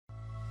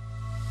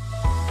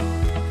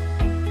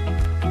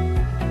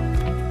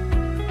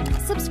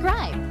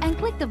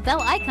the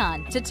bell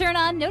icon to turn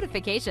on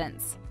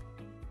notifications.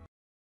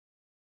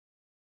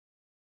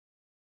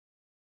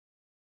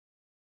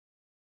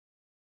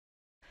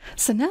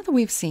 So now that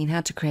we've seen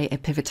how to create a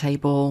pivot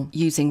table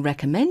using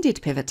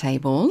recommended pivot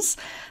tables,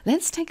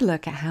 let's take a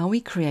look at how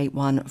we create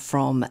one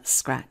from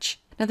scratch.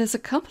 Now there's a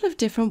couple of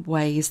different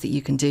ways that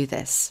you can do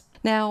this.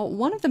 Now,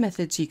 one of the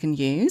methods you can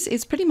use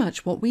is pretty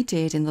much what we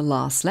did in the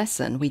last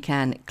lesson. We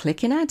can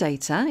click in our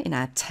data, in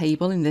our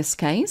table in this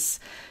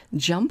case,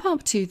 jump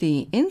up to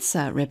the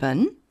insert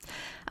ribbon,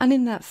 and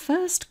in that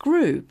first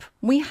group,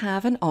 we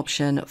have an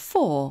option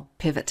for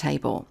pivot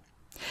table.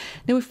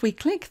 Now, if we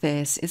click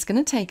this, it's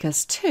going to take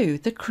us to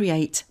the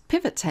Create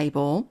Pivot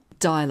Table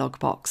dialog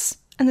box.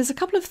 And there's a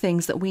couple of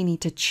things that we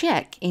need to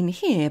check in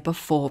here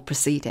before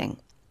proceeding.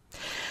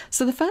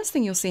 So the first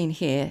thing you'll see in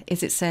here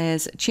is it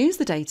says, choose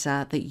the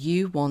data that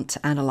you want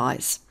to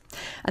analyze.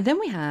 And then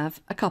we have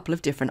a couple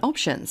of different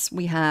options.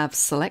 We have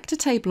select a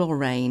table or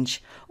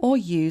range or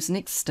use an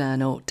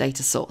external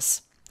data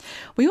source.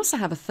 We also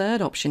have a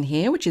third option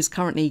here, which is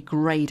currently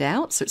grayed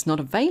out, so it's not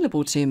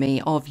available to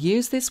me, of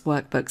use this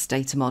workbook's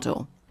data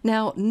model.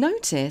 Now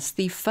notice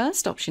the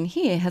first option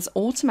here has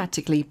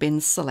automatically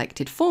been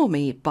selected for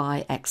me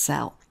by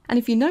Excel. And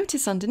if you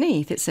notice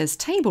underneath, it says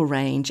table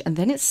range and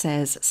then it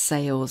says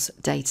sales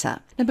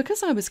data. Now,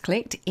 because I was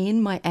clicked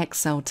in my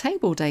Excel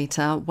table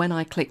data when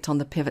I clicked on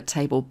the pivot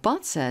table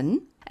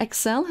button,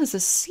 Excel has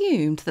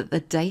assumed that the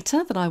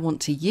data that I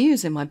want to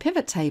use in my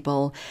pivot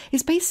table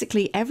is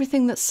basically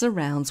everything that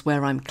surrounds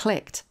where I'm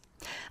clicked.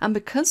 And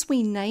because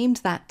we named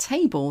that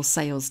table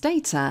sales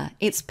data,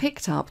 it's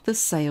picked up the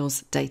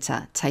sales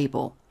data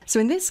table. So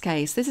in this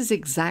case, this is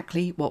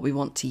exactly what we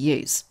want to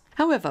use.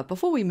 However,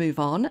 before we move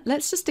on,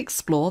 let's just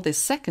explore this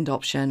second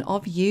option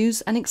of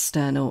use an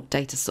external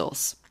data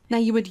source. Now,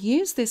 you would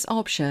use this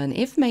option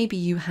if maybe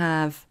you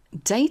have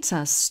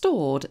data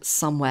stored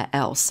somewhere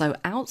else, so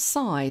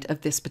outside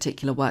of this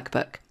particular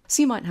workbook.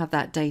 So you might have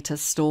that data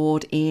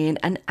stored in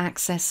an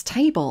Access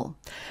table,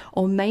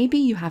 or maybe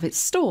you have it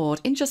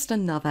stored in just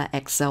another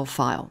Excel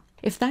file.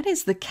 If that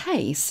is the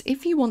case,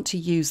 if you want to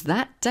use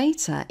that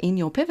data in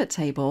your pivot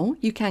table,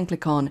 you can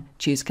click on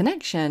Choose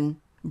Connection,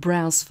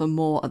 browse for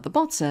more at the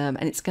bottom,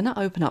 and it's going to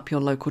open up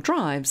your local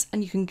drives,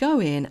 and you can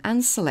go in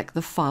and select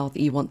the file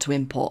that you want to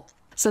import.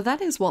 So that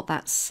is what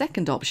that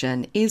second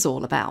option is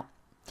all about.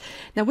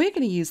 Now we're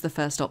going to use the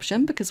first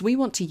option because we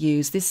want to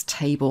use this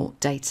table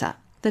data.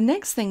 The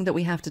next thing that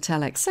we have to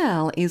tell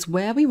Excel is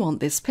where we want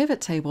this pivot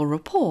table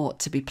report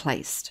to be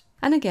placed.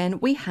 And again,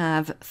 we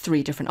have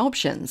three different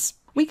options.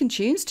 We can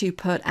choose to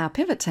put our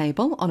pivot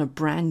table on a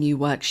brand new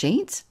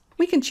worksheet.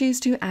 We can choose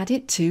to add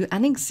it to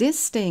an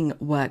existing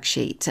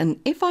worksheet. And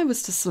if I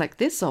was to select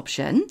this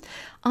option,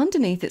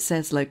 underneath it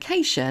says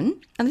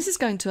location, and this is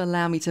going to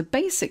allow me to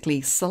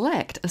basically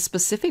select a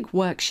specific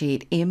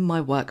worksheet in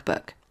my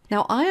workbook.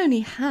 Now, I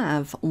only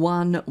have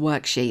one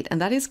worksheet, and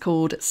that is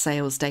called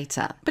sales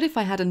data. But if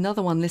I had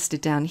another one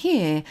listed down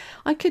here,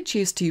 I could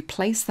choose to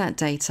place that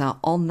data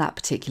on that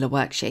particular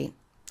worksheet.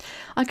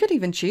 I could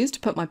even choose to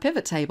put my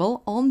pivot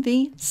table on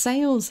the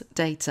sales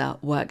data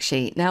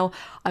worksheet. Now,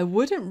 I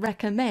wouldn't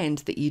recommend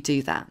that you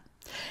do that.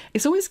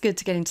 It's always good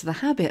to get into the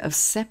habit of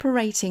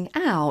separating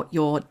out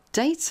your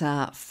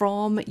data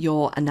from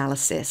your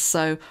analysis.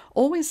 So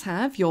always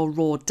have your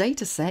raw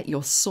data set,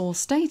 your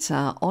source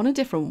data, on a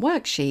different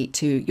worksheet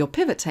to your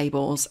pivot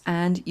tables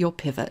and your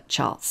pivot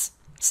charts.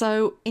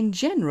 So in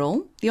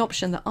general, the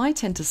option that I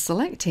tend to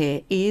select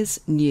here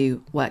is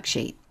New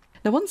Worksheet.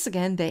 Now, once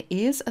again, there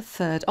is a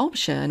third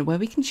option where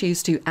we can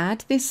choose to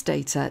add this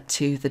data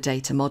to the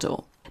data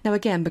model. Now,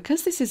 again,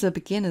 because this is a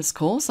beginner's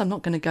course, I'm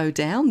not going to go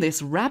down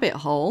this rabbit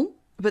hole,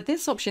 but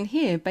this option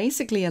here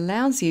basically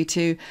allows you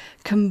to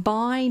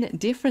combine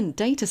different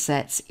data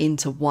sets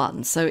into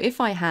one. So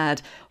if I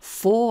had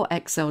 4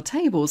 Excel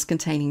tables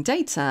containing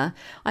data,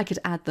 I could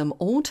add them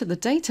all to the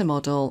data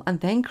model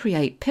and then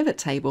create pivot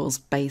tables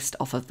based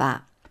off of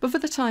that. But for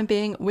the time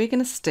being, we're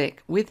going to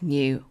stick with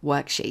New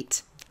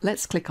Worksheet.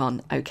 Let's click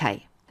on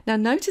OK. Now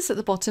notice at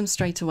the bottom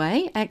straight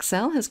away,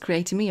 Excel has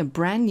created me a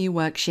brand new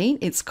worksheet.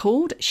 It's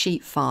called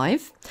Sheet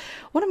 5.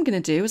 What I'm going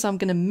to do is I'm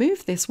going to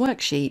move this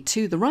worksheet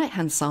to the right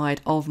hand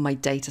side of my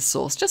data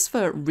source just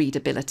for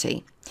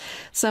readability.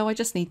 So I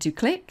just need to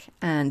click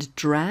and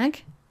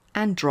drag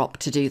and drop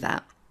to do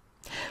that.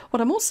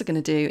 What I'm also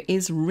going to do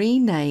is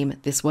rename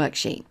this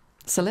worksheet.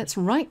 So let's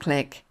right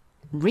click,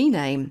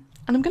 rename,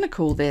 and I'm going to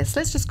call this,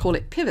 let's just call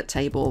it Pivot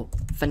Table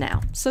for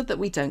now, so that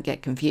we don't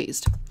get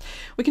confused.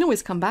 We can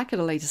always come back at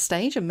a later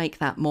stage and make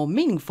that more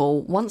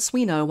meaningful once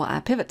we know what our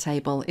pivot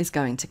table is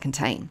going to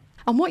contain.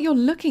 And what you're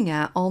looking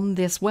at on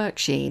this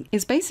worksheet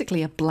is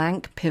basically a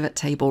blank pivot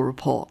table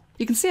report.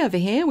 You can see over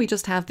here, we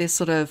just have this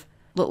sort of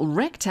little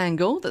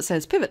rectangle that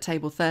says Pivot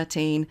Table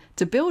 13.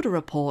 To build a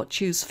report,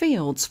 choose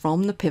fields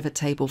from the pivot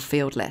table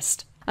field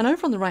list. And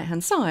over on the right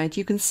hand side,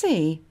 you can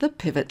see the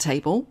pivot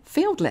table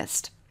field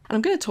list. And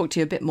I'm going to talk to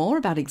you a bit more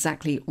about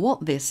exactly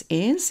what this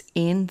is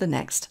in the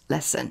next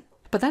lesson.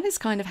 But that is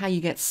kind of how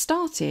you get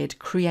started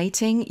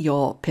creating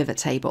your pivot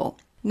table.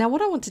 Now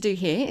what I want to do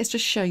here is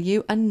just show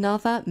you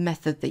another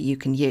method that you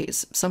can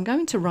use. So I'm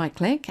going to right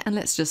click and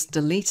let's just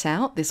delete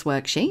out this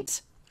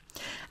worksheet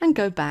and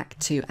go back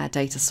to our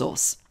data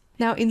source.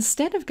 Now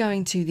instead of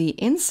going to the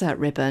insert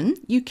ribbon,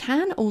 you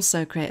can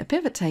also create a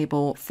pivot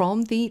table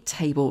from the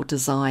table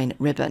design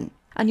ribbon.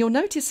 And you'll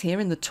notice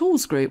here in the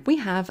tools group, we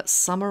have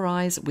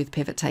summarize with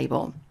pivot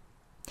table.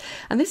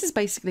 And this is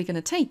basically going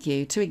to take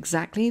you to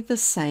exactly the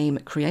same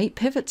create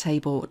pivot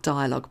table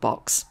dialog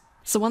box.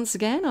 So once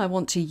again, I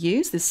want to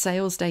use this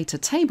sales data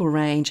table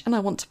range and I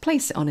want to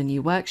place it on a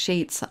new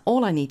worksheet. So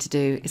all I need to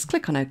do is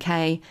click on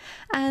OK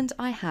and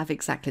I have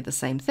exactly the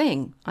same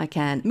thing. I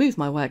can move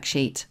my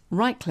worksheet,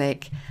 right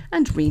click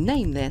and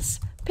rename this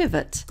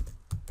pivot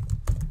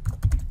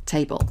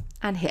table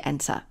and hit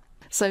enter.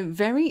 So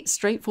very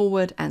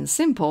straightforward and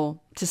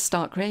simple to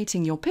start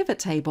creating your pivot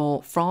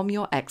table from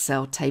your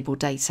Excel table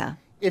data.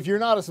 If you're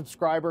not a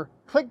subscriber,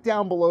 click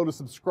down below to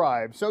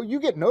subscribe so you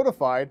get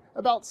notified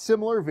about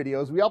similar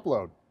videos we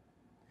upload.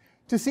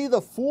 To see the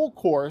full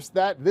course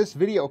that this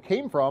video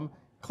came from,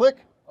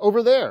 click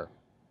over there.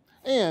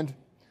 And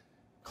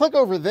click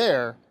over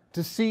there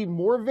to see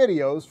more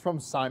videos from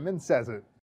Simon Says It.